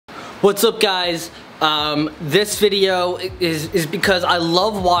What's up, guys? This video is because I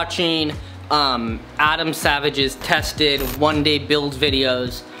love watching Adam Savage's tested one-day build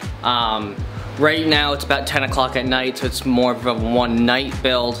videos. Right now it's about 10 o'clock at night, so it's more of a one-night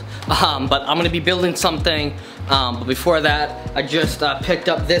build. But I'm gonna be building something. But before that, I just picked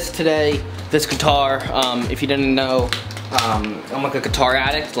up this today, this guitar. If you didn't know, I'm like a guitar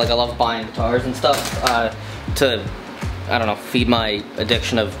addict. Like, I love buying guitars and stuff to, I don't know, feed my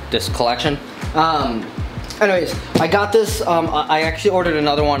addiction of this collection. Anyways, I got this. I actually ordered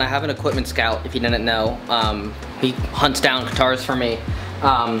another one. I have an Equipment Scout, if you didn't know. He hunts down guitars for me.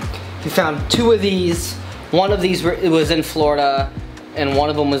 He found two of these. One of these was in Florida, and one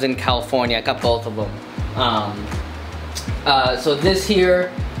of them was in California. I got both of them. So this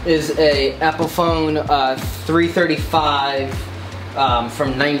here is a Epiphone 335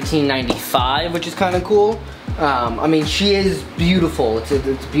 from 1995, which is kind of cool. I mean, she is beautiful. It's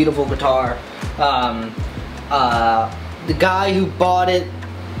a beautiful guitar. The guy who bought it,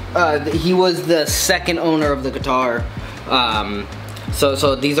 he was the second owner of the guitar.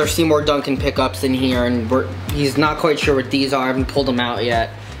 So these are Seymour Duncan pickups in here, and he's not quite sure what these are. I haven't pulled them out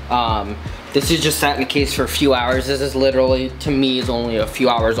yet. This is just sat in the case for a few hours. This is literally, to me, is only a few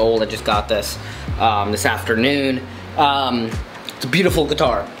hours old. I just got this this afternoon. It's a beautiful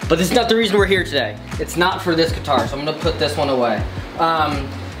guitar, but this is not the reason we're here today. It's not for this guitar, so I'm gonna put this one away.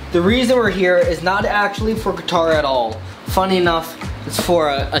 The reason we're here is not actually for guitar at all. Funny enough, it's for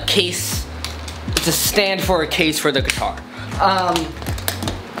a case. It's a stand for a case for the guitar.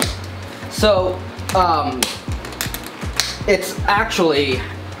 It's actually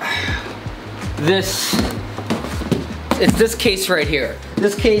this case right here.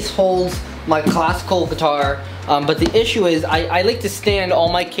 This case holds my classical guitar, but the issue is I like to stand all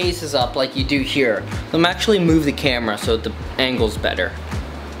my cases up like you do here. I'm actually move the camera so the angle's better.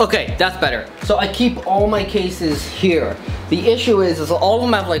 Okay, that's better. So I keep all my cases here. The issue is all of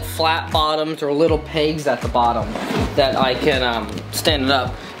them have like flat bottoms or little pegs at the bottom that I can stand it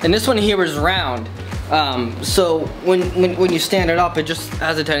up. And this one here is round. So when you stand it up, it just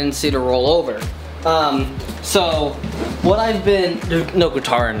has a tendency to roll over. So what I've been, there's no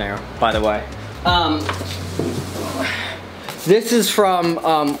guitar in there, by the way. This is from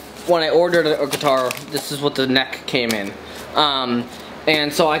when I ordered a guitar. This is what the neck came in.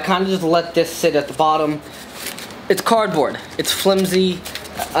 And so I kind of just let this sit at the bottom. It's cardboard. It's flimsy,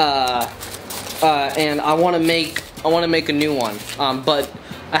 and I want to make a new one. But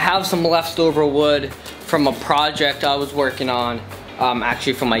I have some leftover wood from a project I was working on,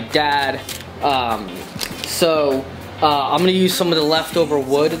 actually from my dad. So I'm gonna use some of the leftover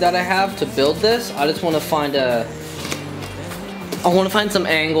wood that I have to build this. I just want to find some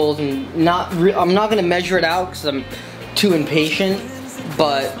angles, and I'm not gonna measure it out because I'm too impatient.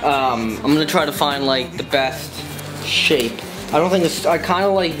 But I'm gonna try to find like the best shape. I kind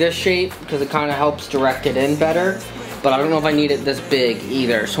of like this shape because it kind of helps direct it in better. But I don't know if I need it this big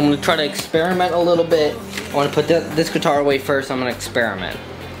either. So I'm gonna try to experiment a little bit. I want to put this guitar away first. I'm gonna experiment.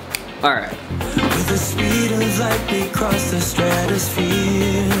 All right. With the speed of light, we cross the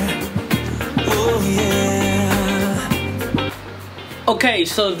stratosphere. Oh yeah. Okay,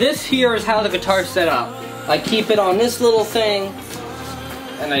 so this here is how the guitar's set up. I keep it on this little thing,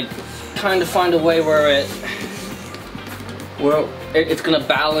 and I kind of find a way where it's gonna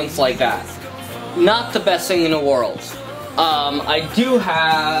balance like that. Not the best thing in the world. I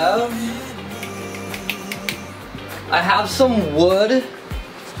have some wood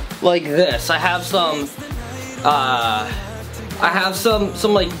like this. I have some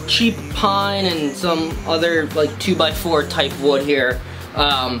like cheap pine and some other like 2x4 type wood here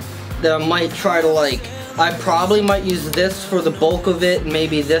that I might try to like. I probably might use this for the bulk of it, and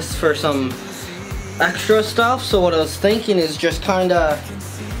maybe this for some extra stuff. So what I was thinking is just kinda,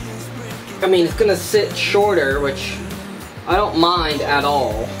 I mean, it's gonna sit shorter, which I don't mind at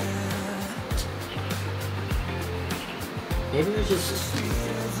all. Maybe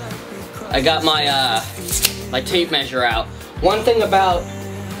I got my my tape measure out. One thing about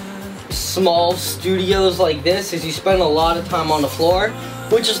small studios like this is you spend a lot of time on the floor,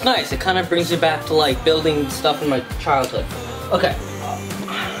 which is nice. It kind of brings you back to like building stuff in my childhood. Okay.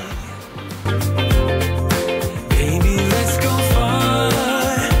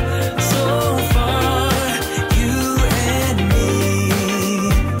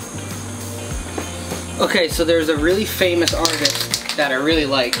 Okay, so there's a really famous artist that I really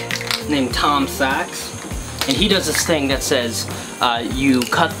like named Tom Sachs, and he does this thing that says you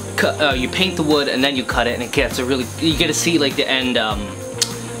paint the wood and then you cut it, and it gets a really, you get to see like the end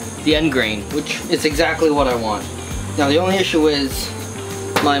grain, which is exactly what I want. Now the only issue is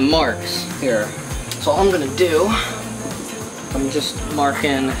my marks here. So all I'm gonna do, I'm just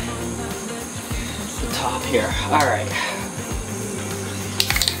marking the top here. All right.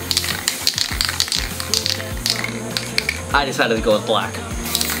 I decided to go with black.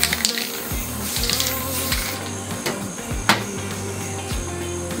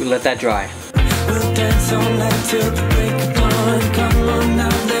 We let that dry. We'll dance all night till the break of dawn. Come on now,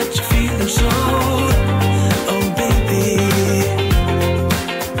 let your feelings show. Oh baby.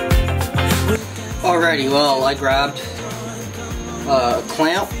 Alrighty, well, I grabbed a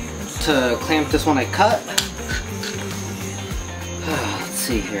clamp to clamp this one I cut. Let's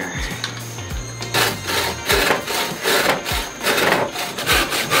see here.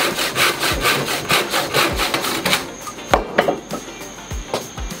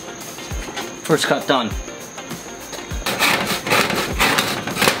 First cut done.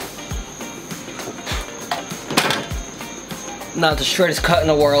 Not the shortest cut in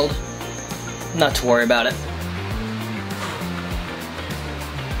the world. Not to worry about it.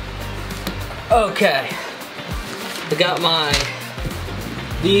 Okay. I got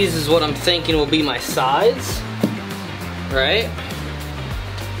these is what I'm thinking will be my sides. Right?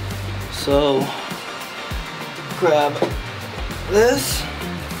 So, grab this.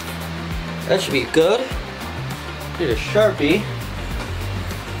 That should be good. Get a Sharpie.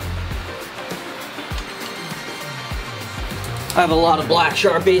 I have a lot of black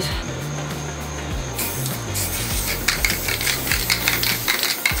Sharpies.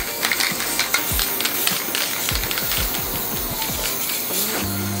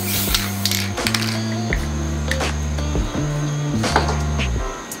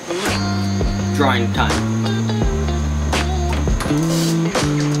 Drawing time.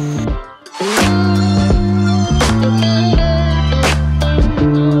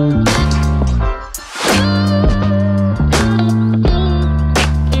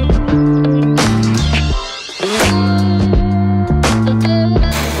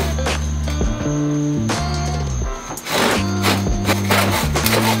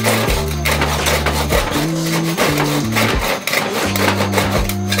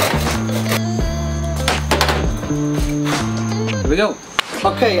 Here we go.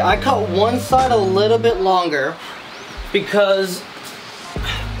 Okay, I cut one side a little bit longer because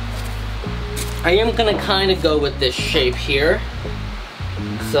I am gonna kind of go with this shape here.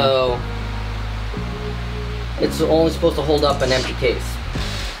 So it's only supposed to hold up an empty case.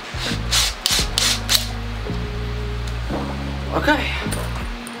 Okay.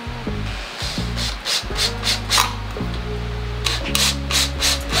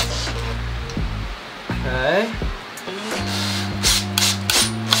 Okay.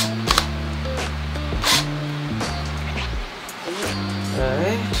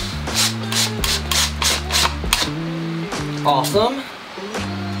 Okay. Awesome.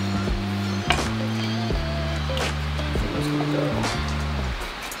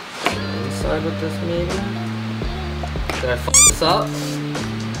 Inside with this maybe. Did I fuck this up?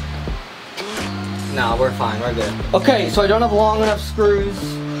 No, we're fine, we're good. Okay, so I don't have long enough screws,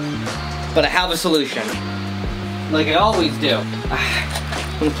 but I have a solution. Like I always do.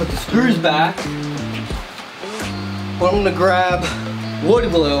 I'm gonna put the screws back. But I'm gonna grab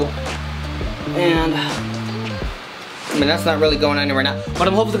wood glue and I mean that's not really going anywhere now, but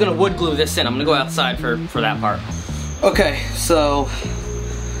I'm hopefully gonna wood glue this in. I'm gonna go outside for that part. Okay, so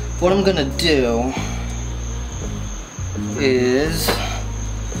what I'm gonna do is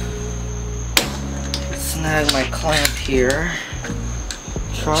snag my clamp here,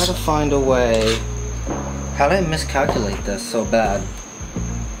 try to find a way. How did I miscalculate this so bad?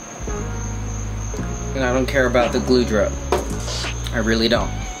 And I don't care about the glue drip. I really don't.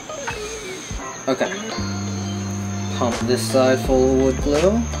 Okay. Pump this side full of wood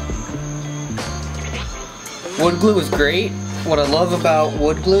glue. Wood glue is great. What I love about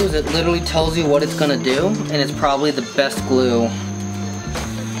wood glue is it literally tells you what it's gonna do, and it's probably the best glue.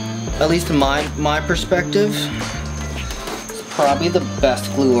 At least in my perspective, it's probably the best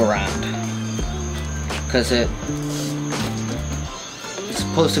glue around. Because it's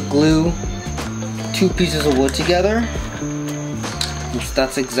supposed to glue two pieces of wood together.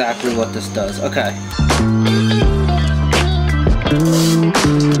 That's exactly what this does. Okay.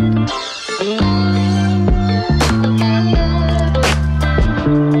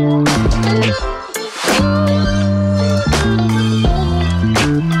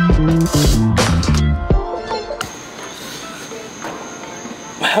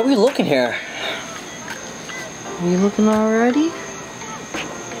 How are we looking here? Are we looking already?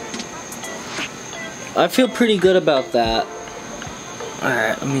 I feel pretty good about that.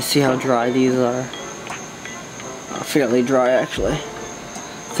 Alright, let me see how dry these are. Fairly dry, actually.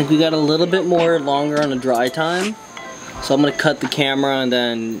 I think we got a little bit more longer on the dry time. So I'm gonna cut the camera and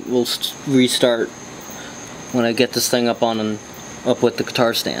then we'll restart when I get this thing up with the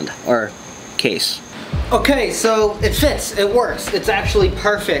guitar stand, or case. Okay, so it fits, it works, it's actually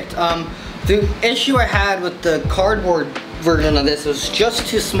perfect. The issue I had with the cardboard version of this was just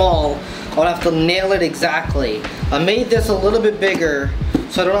too small. I would have to nail it exactly. I made this a little bit bigger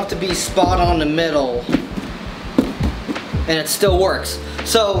so I don't have to be spot on the middle, and it still works.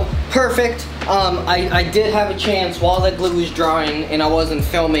 So, perfect. I did have a chance while that glue was drying and I wasn't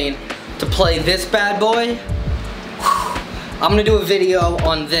filming to play this bad boy. I'm gonna do a video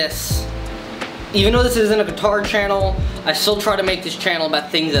on this. Even though this isn't a guitar channel, I still try to make this channel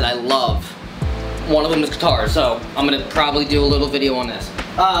about things that I love. One of them is guitar, so I'm gonna probably do a little video on this.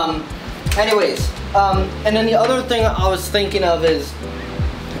 Anyways, and then the other thing I was thinking of is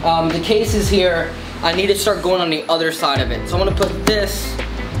the cases here. I need to start going on the other side of it. So I'm gonna put this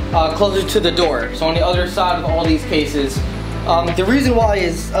closer to the door. So on the other side of all these cases. The reason why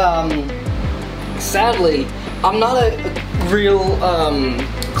is, sadly, I'm not a real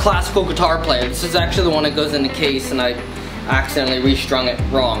classical guitar player. This is actually the one that goes in the case, and I accidentally restrung it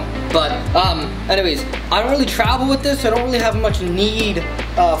wrong. But anyways, I don't really travel with this, so I don't really have much need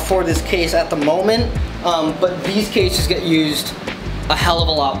for this case at the moment. But these cases get used a hell of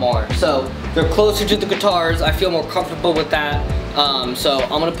a lot more. So they're closer to the guitars. I feel more comfortable with that. So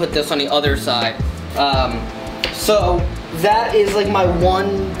I'm gonna put this on the other side. So that is like my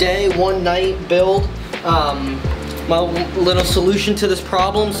 1 day, 1 night build. My little solution to this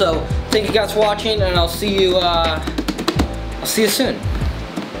problem. So thank you guys for watching, and I'll see you soon.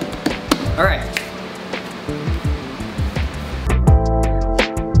 All right.